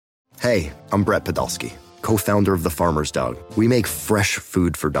Hey, I'm Brett Podolsky, co-founder of The Farmer's Dog. We make fresh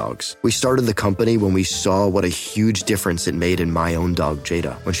food for dogs. We started the company when we saw what a huge difference it made in my own dog,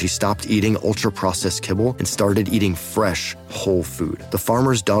 Jada, when she stopped eating ultra-processed kibble and started eating fresh, whole food. The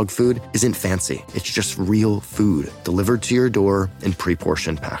Farmer's Dog food isn't fancy. It's just real food delivered to your door in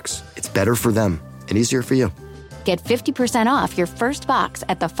pre-portioned packs. It's better for them and easier for you. Get 50% off your first box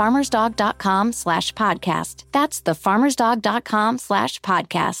at thefarmersdog.com/podcast. That's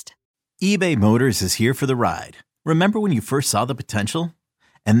thefarmersdog.com/podcast. eBay Motors is here for the ride. Remember when you first saw the potential?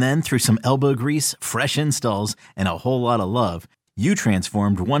 And then through some elbow grease, fresh installs, and a whole lot of love, you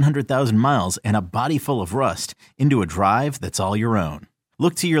transformed 100,000 miles and a body full of rust into a drive that's all your own.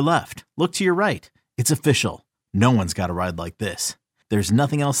 Look to your left. Look to your right. It's official. No one's got a ride like this. There's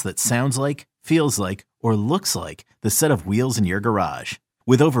nothing else that sounds like, feels like, or looks like the set of wheels in your garage.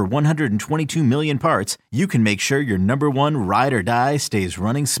 With over 122 million parts, you can make sure your number one ride or die stays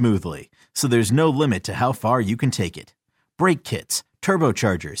running smoothly, so there's no limit to how far you can take it. Brake kits,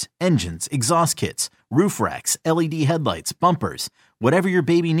 turbochargers, engines, exhaust kits, roof racks, LED headlights, bumpers, whatever your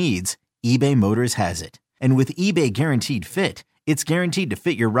baby needs, eBay Motors has it. And with eBay Guaranteed Fit, it's guaranteed to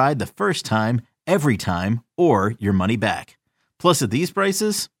fit your ride the first time, every time, or your money back. Plus, at these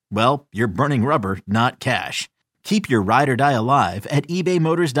prices, well, you're burning rubber, not cash. Keep your ride or die alive at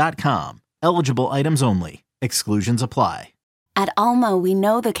ebaymotors.com. Eligible items only. Exclusions apply. At Alma, we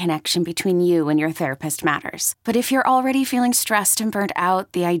know the connection between you and your therapist matters. But if you're already feeling stressed and burnt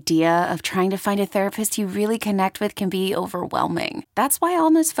out, the idea of trying to find a therapist you really connect with can be overwhelming. That's why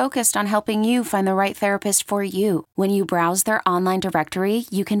Alma's focused on helping you find the right therapist for you. When you browse their online directory,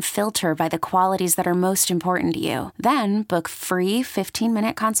 you can filter by the qualities that are most important to you. Then book free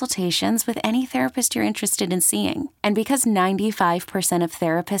 15-minute consultations with any therapist you're interested in seeing. And because 95% of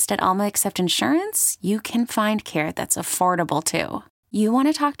therapists at Alma accept insurance, you can find care that's affordable too. You want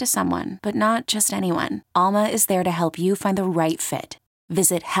to talk to someone, but not just anyone. Alma is there to help you find the right fit.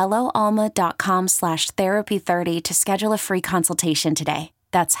 Visit helloalma.com/therapy30 to schedule a free consultation today.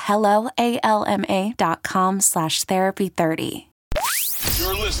 That's helloalma.com/therapy30.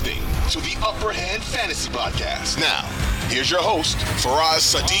 You're listening to the Upper Hand Fantasy Podcast. Now, here's your host,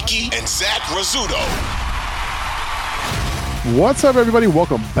 Faraz Siddiqui and Zach Rizzuto. What's up, everybody?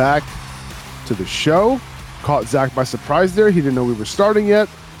 Welcome back to the show. Caught Zach by surprise there. He didn't know we were starting yet.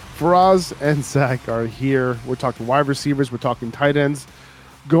 Faraz and Zach are here. We're talking wide receivers. We're talking tight ends.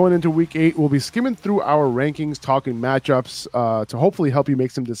 Going into week 8, we'll be skimming through our rankings, talking matchups to hopefully help you make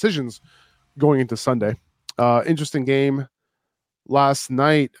some decisions going into Sunday. Interesting game last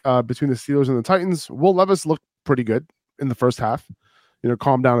night between the Steelers and the Titans. Will Levis looked pretty good in the first half.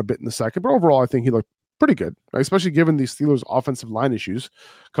 Calmed down a bit in the second. But overall, I think he looked pretty good, right? Especially given the Steelers' offensive line issues.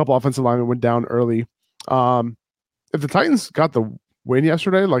 A couple offensive linemen went down early. If the Titans got the win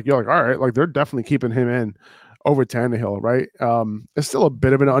yesterday, you're all right, they're definitely keeping him in over Tannehill, right? It's still a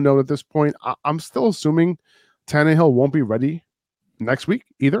bit of an unknown at this point. I'm still assuming Tannehill won't be ready next week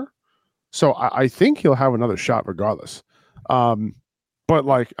either. So I think he'll have another shot regardless. But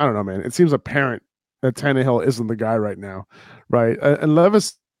I don't know, man. It seems apparent that Tannehill isn't the guy right now, right? And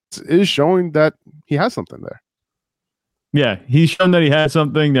Levis is showing that he has something there. Yeah, he's shown that he has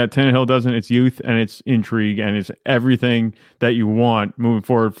something that Tannehill doesn't. It's youth and it's intrigue and it's everything that you want moving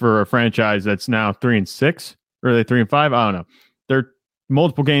forward for a franchise that's now 3-6 or are they 3-5? I don't know. They're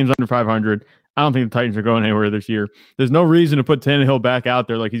multiple games under 500. I don't think the Titans are going anywhere this year. There's no reason to put Tannehill back out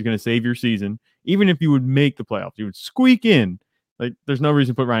there like he's going to save your season. Even if you would make the playoffs, you would squeak in. There's no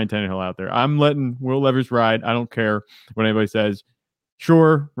reason to put Ryan Tannehill out there. I'm letting Will Levis ride. I don't care what anybody says.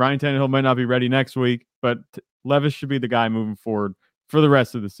 Sure, Ryan Tannehill might not be ready next week, but Levis should be the guy moving forward for the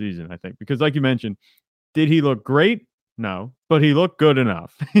rest of the season, I think. Because like you mentioned, did he look great? No, but he looked good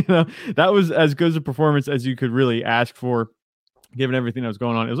enough. That was as good a performance as you could really ask for, given everything that was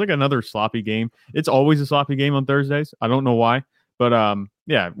going on. It was like another sloppy game. It's always a sloppy game on Thursdays. I don't know why, but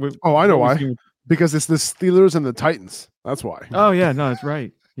yeah. I know why. Because it's the Steelers and the Titans. That's why. Oh yeah, no, that's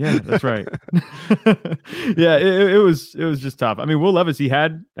right. Yeah, that's right. Yeah, it was just tough. I mean, Will Levis, he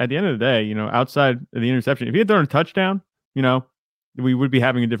had at the end of the day, outside of the interception, if he had thrown a touchdown, we would be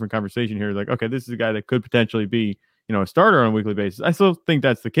having a different conversation here. Okay, this is a guy that could potentially be, a starter on a weekly basis. I still think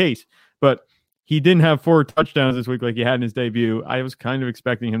that's the case, but he didn't have 4 touchdowns this week like he had in his debut. I was kind of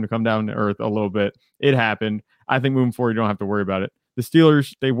expecting him to come down to earth a little bit. It happened. I think moving forward, you don't have to worry about it. The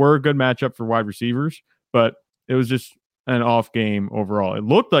Steelers, they were a good matchup for wide receivers, but it was just an off game overall. It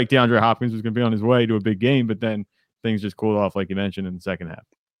looked like DeAndre Hopkins was going to be on his way to a big game, but then things just cooled off, like you mentioned, in the second half.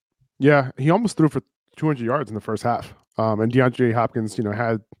 Yeah, he almost threw for 200 yards in the first half. And DeAndre Hopkins,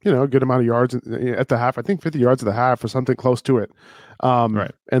 had, a good amount of yards at the half. I think 50 yards at the half or something close to it.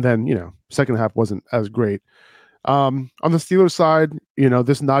 Right. And then, second half wasn't as great. On the Steelers side,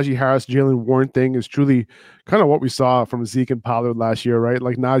 this Najee Harris, Jaylen Warren thing is truly kind of what we saw from Zeke and Pollard last year, right?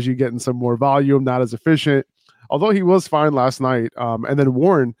 Like Najee getting some more volume, not as efficient, although he was fine last night. And then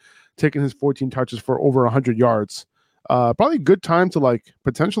Warren taking his 14 touches for over 100 yards. Probably a good time to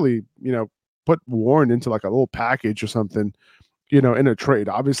potentially, put Warren into a little package or something, in a trade.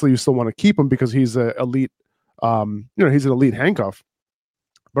 Obviously, you still want to keep him because he's an elite, he's an elite handcuff.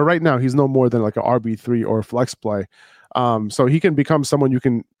 But right now, he's no more than like an RB3 or a flex play. So he can become someone you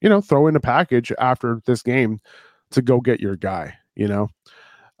can, throw in a package after this game to go get your guy,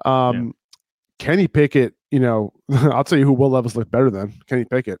 Kenny Pickett, I'll tell you who Will Levis looked better than Kenny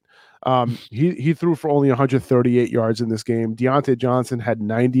Pickett. He threw for only 138 yards in this game. Deontay Johnson had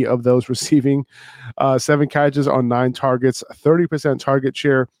 90 of those receiving, 7 catches on 9 targets, 30% target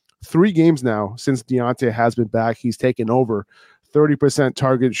share. 3 games now since Deontay has been back, he's taken over 30%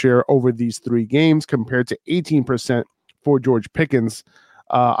 target share over these 3 games compared to 18% for George Pickens.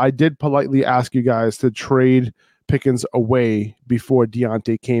 I did politely ask you guys to trade Pickens away before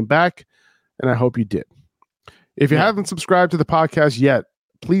Deontay came back, and I hope you did. If you haven't subscribed to the podcast yet,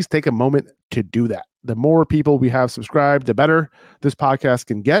 please take a moment to do that. The more people we have subscribed, the better this podcast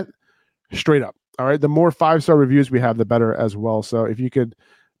can get. Straight up. All right. The more 5-star reviews we have, the better as well. So if you could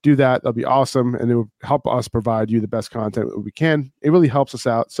do that, that'll be awesome. And it will help us provide you the best content that we can. It really helps us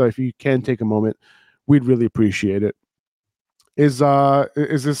out. So if you can take a moment, we'd really appreciate it. Is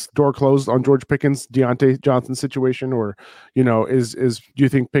this door closed on George Pickens, Deontay Johnson situation? Or, do you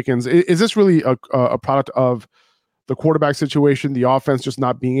think Pickens, is this really a product of the quarterback situation, the offense just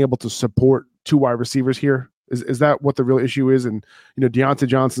not being able to support 2 wide receivers here? Is that what the real issue is? And, Deontay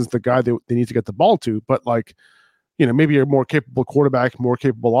Johnson's the guy they need to get the ball to, but maybe a more capable quarterback, more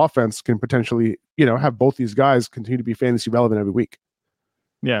capable offense can potentially, have both these guys continue to be fantasy relevant every week.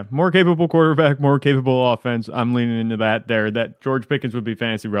 Yeah, more capable quarterback, more capable offense. I'm leaning into that George Pickens would be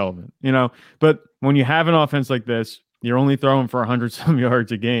fantasy relevant, But when you have an offense like this, you're only throwing for 100-some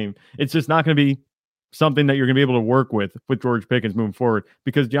yards a game. It's just not going to be something that you're going to be able to work with George Pickens moving forward,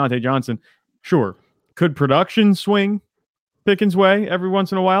 because Deontay Johnson, sure, could production swing Pickens' way every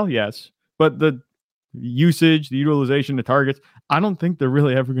once in a while? Yes. But the usage, the utilization, the targets, I don't think they're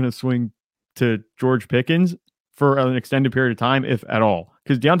really ever going to swing to George Pickens for an extended period of time, if at all.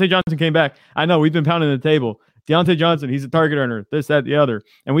 Because Deontay Johnson came back. I know we've been pounding the table. Deontay Johnson, he's a target earner, this, that, the other.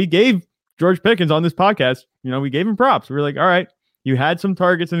 And we gave George Pickens on this podcast, we gave him props. We were like, all right, you had some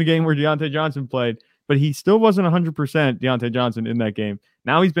targets in the game where Deontay Johnson played, but he still wasn't 100% Deontay Johnson in that game.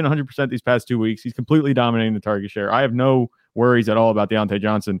 Now he's been 100% these past 2 weeks. He's completely dominating the target share. I have no worries at all about Deontay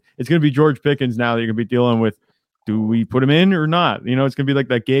Johnson. It's going to be George Pickens now that you're going to be dealing with. Do we put him in or not? It's going to be like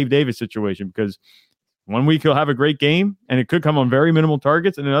that Gabe Davis situation, because 1 week he'll have a great game and it could come on very minimal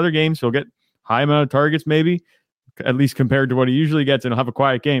targets, and in other games he'll get high amount of targets, maybe at least compared to what he usually gets, and he'll have a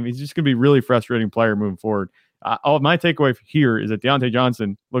quiet game. He's just going to be a really frustrating player moving forward. All my takeaway here is that Deontay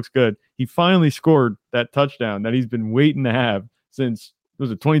Johnson looks good. He finally scored that touchdown that he's been waiting to have since, was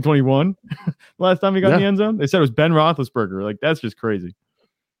it 2021? Last time he got in the end zone? They said it was Ben Roethlisberger. Like, that's just crazy.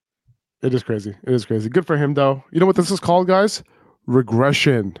 It is crazy. It is crazy. Good for him, though. You know what this is called, guys?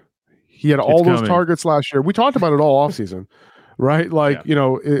 Regression. He had all those targets last year. We talked about it all offseason, right?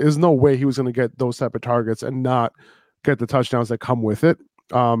 There's no way he was going to get those type of targets and not get the touchdowns that come with it.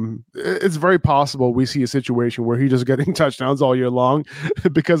 It's very possible we see a situation where he's just getting touchdowns all year long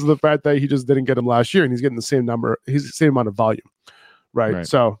because of the fact that he just didn't get them last year, and he's getting the same number, he's the same amount of volume, right?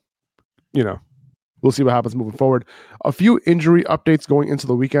 So, we'll see what happens moving forward. A few injury updates going into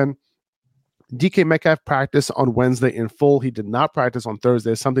the weekend. DK Metcalf practiced on Wednesday in full. He did not practice on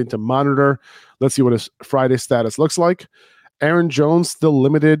Thursday. Something to monitor. Let's see what his Friday status looks like. Aaron Jones still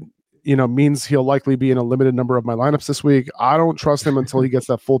limited, means he'll likely be in a limited number of my lineups this week. I don't trust him until he gets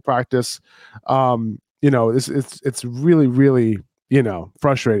that full practice. It's really, really,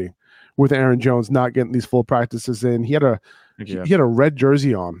 frustrating with Aaron Jones not getting these full practices in. He had a red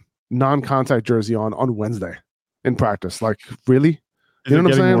jersey on, non-contact jersey on Wednesday in practice. Like, really? You know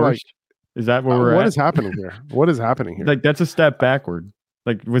what I'm saying? Worse? Like, is that where we're at? What is happening here? What is happening here? Like, that's a step backward.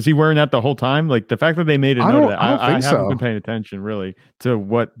 Like, was he wearing that the whole time? Like, the fact that they made a note of that, I haven't been paying attention really to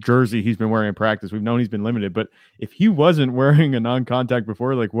what jersey he's been wearing in practice. We've known he's been limited, but if he wasn't wearing a non-contact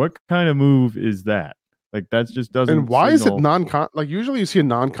before, like, what kind of move is that? Like, that just doesn't. And why is it non-contact? Like, usually you see a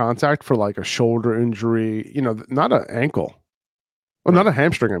non-contact for like a shoulder injury, not an ankle, well, not a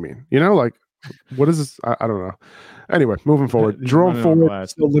hamstring. I mean, like, what is this? I don't know. Anyway, moving forward, Jerome Ford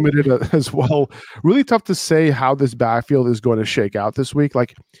still limited as well. Really tough to say how this backfield is going to shake out this week.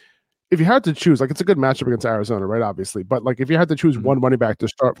 Like, if you had to choose, like it's a good matchup against Arizona, right? Obviously, but like if you had to choose one running back to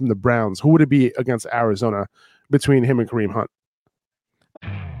start from the Browns, who would it be against Arizona between him and Kareem Hunt?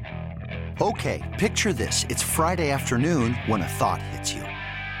 Okay, picture this. It's Friday afternoon when a thought hits you.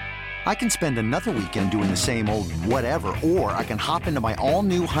 I can spend another weekend doing the same old whatever, or I can hop into my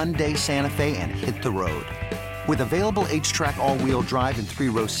all-new Hyundai Santa Fe and hit the road. With available H-Track all-wheel drive and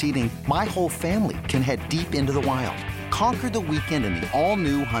 3-row seating, my whole family can head deep into the wild. Conquer the weekend in the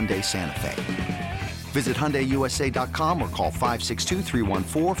all-new Hyundai Santa Fe. Visit HyundaiUSA.com or call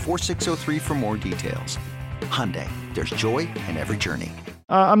 562-314-4603 for more details. Hyundai, there's joy in every journey.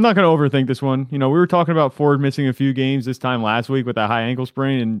 I'm not going to overthink this one. We were talking about Ford missing a few games this time last week with that high ankle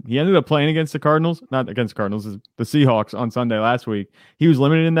sprain, and he ended up playing against the Cardinals. Not against the Cardinals, the Seahawks on Sunday last week. He was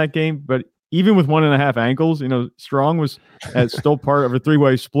limited in that game, but even with 1.5 ankles, Strong was still part of a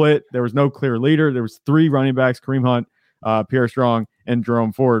 3-way split. There was no clear leader. There was 3 running backs, Kareem Hunt, Pierre Strong, and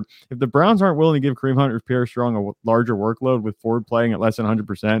Jerome Ford. If the Browns aren't willing to give Kareem Hunt or Pierre Strong a larger workload with Ford playing at less than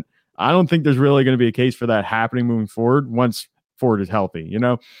 100%, I don't think there's really going to be a case for that happening moving forward once Ford is healthy.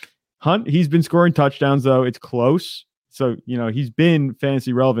 Hunt, he's been scoring touchdowns, though. It's close. So, he's been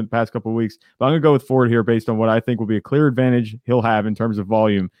fantasy relevant the past couple of weeks. But I'm going to go with Ford here based on what I think will be a clear advantage he'll have in terms of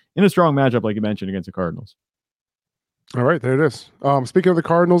volume in a strong matchup, like you mentioned, against the Cardinals. All right, there it is. Speaking of the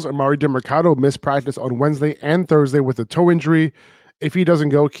Cardinals, Amari DeMercado missed practice on Wednesday and Thursday with a toe injury. If he doesn't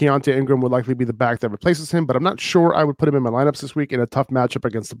go, Keontae Ingram would likely be the back that replaces him, but I'm not sure I would put him in my lineups this week in a tough matchup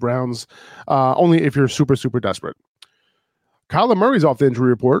against the Browns, only if you're super, super desperate. Kyler Murray's off the injury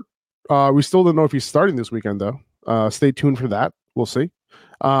report. We still don't know if he's starting this weekend, though. Stay tuned for that. We'll see.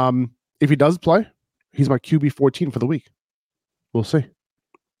 If he does play, he's my QB 14 for the week. We'll see.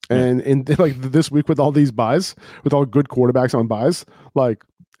 And in like this week with all these buys, with all good quarterbacks on buys, like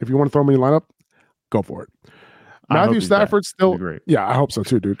if you want to throw him in your lineup, go for it. Matthew Stafford still, yeah, I hope so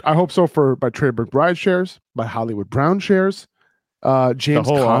too, dude. I hope so for my Trey McBride shares, my Hollywood Brown shares, James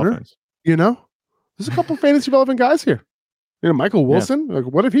Conner. Offense. There's a couple fantasy relevant guys here. Michael Wilson. Like,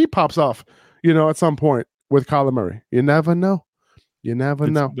 what if he pops off? At some point with Kyler Murray, you never know. You never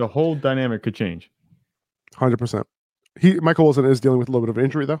know. The whole dynamic could change. 100%. Michael Wilson is dealing with a little bit of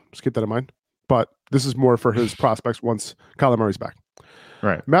injury, though. Just keep that in mind. But this is more for his prospects once Kyler Murray's back.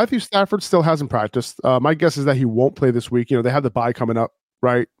 Right. Matthew Stafford still hasn't practiced. My guess is that he won't play this week. They have the bye coming up,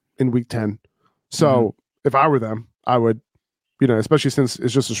 right, in week 10. So if I were them, I would, especially since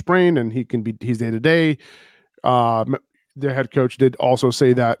it's just a sprain and he's day-to-day. The head coach did also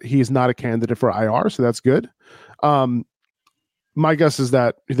say that he's not a candidate for IR, so that's good. My guess is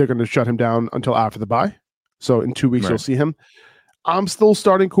that they're going to shut him down until after the bye. So in 2 weeks, You'll see him. I'm still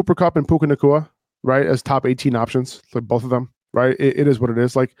starting Cooper Kupp and Puka Nacua, right, as top 18 options, like both of them, right? It is what it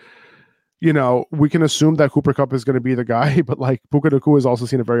is. Like, we can assume that Cooper Kupp is going to be the guy, but like Puka Nacua has also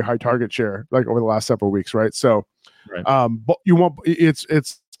seen a very high target share, like over the last several weeks, right? So, but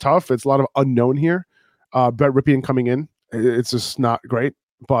it's tough. It's a lot of unknown here. Brett Ripien coming in, it's just not great.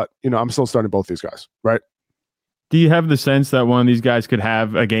 But I'm still starting both these guys, right? Do you have the sense that one of these guys could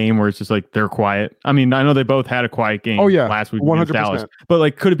have a game where it's just like they're quiet? I mean, I know they both had a quiet game last week 100%. Against Dallas, but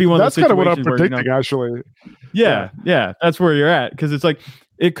like, could it be one of those situations? That's kind of what I'm predicting, actually. Yeah, that's where you're at, because it's like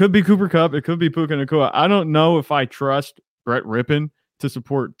it could be Cooper Kupp, it could be Puka Nacua. I don't know if I trust Brett Ripien to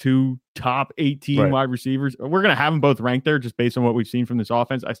support 2 top 18 wide receivers. We're gonna have them both ranked there just based on what we've seen from this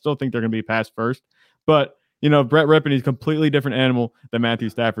offense. I still think they're gonna be pass first, but Brett Ripien is a completely different animal than Matthew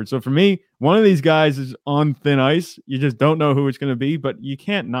Stafford. So for me, one of these guys is on thin ice. You just don't know who it's going to be, but you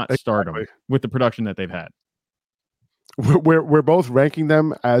can't not start them with the production that they've had. We're both ranking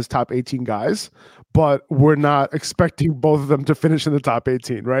them as top 18 guys, but we're not expecting both of them to finish in the top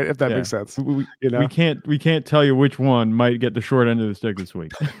 18, right? If that makes sense. We can't tell you which one might get the short end of the stick this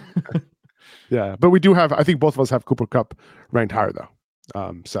week. Yeah, but we do have, I think both of us have Cooper Kupp ranked higher though.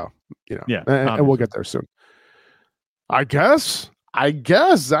 And we'll get there soon. I guess.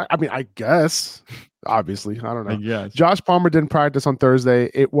 Obviously, I don't know. Josh Palmer didn't practice on Thursday.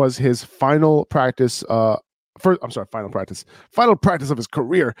 It was his final practice. Final practice of his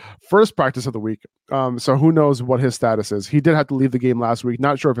career. First practice of the week. So who knows what his status is? He did have to leave the game last week.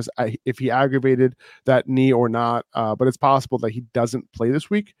 Not sure if he aggravated that knee or not. But it's possible that he doesn't play this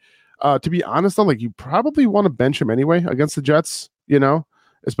week. To be honest, though, like you probably want to bench him anyway against the Jets.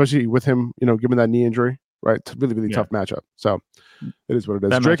 Especially with him, given that knee injury. Right, it's a really, really tough matchup. So it is what it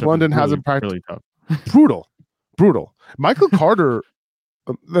is. Drake London hasn't practiced. Really tough. Brutal. Michael Carter.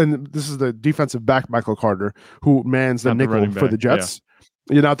 Then this is the defensive back, Michael Carter, who mans the nickel for the Jets.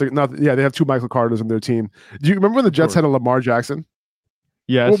 They have 2 Michael Carters on their team. Do you remember when the Jets had a Lamar Jackson?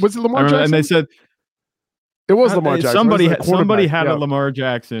 Yes. Was it Lamar Jackson? And they said It was Lamar Jackson. Somebody quarterback. had a Lamar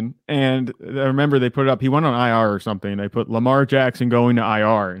Jackson, and I remember they put it up. He went on IR or something. They put Lamar Jackson going to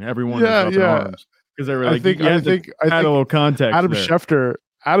IR, and everyone was up in arms because they were like, I think had a little context. Adam Schefter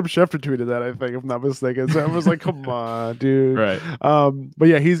tweeted that, I think, if I'm not mistaken. So I was like, come on, dude. Right. But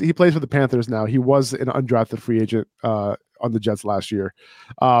yeah, he plays for the Panthers now. He was an undrafted free agent on the Jets last year.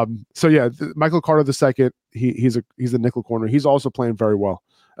 So yeah, Michael Carter II, he's a nickel corner. He's also playing very well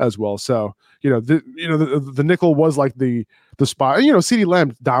as well. So, the nickel was like the spot. CeeDee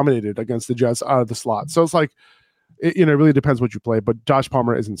Lamb dominated against the Jets out of the slot. So it's like, it really depends what you play, but Josh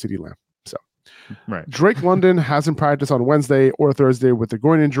Palmer isn't CeeDee Lamb. So right. Drake London hasn't practiced on Wednesday or Thursday with the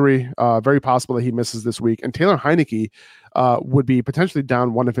groin injury. Very possible that he misses this week. And Taylor Heineke would be potentially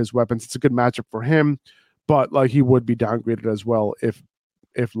down one of his weapons. It's a good matchup for him, but like he would be downgraded as well if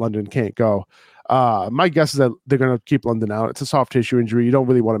London can't go. My guess is that they're going to keep London out. It's a soft tissue injury. You don't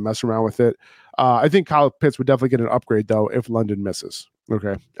really want to mess around with it. I think Kyle Pitts would definitely get an upgrade, though, if London misses. Okay.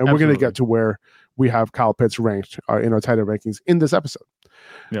 And Absolutely. We're going to get to where we have Kyle Pitts ranked in our tight end rankings in this episode.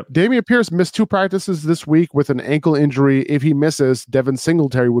 Yep. Dameon Pierce missed 2 practices this week with an ankle injury. If he misses, Devin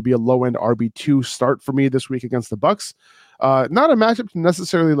Singletary would be a low-end RB2 start for me this week against the Bucs. Not a matchup to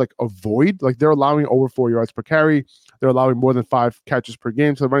necessarily like avoid. Like they're allowing over 4 yards per carry. They're allowing more than 5 catches per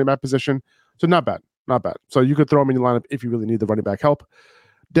game to the running back position. So not bad. So you could throw him in your lineup if you really need the running back help.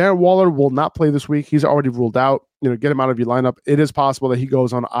 Darren Waller will not play this week. He's already ruled out. Get him out of your lineup. It is possible that he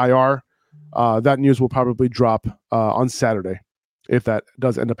goes on IR. That news will probably drop on Saturday if that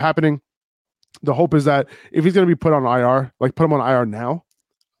does end up happening. The hope is that if he's going to be put on IR, like put him on IR now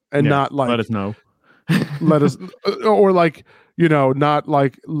and not like let us know. Or like, not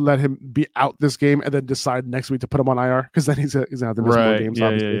like let him be out this game and then decide next week to put him on IR because then he's gonna have to miss more games.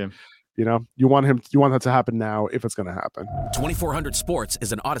 Obviously. Yeah. You want that to happen now if it's going to happen. 2400 Sports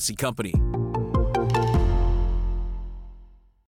is an Odyssey company.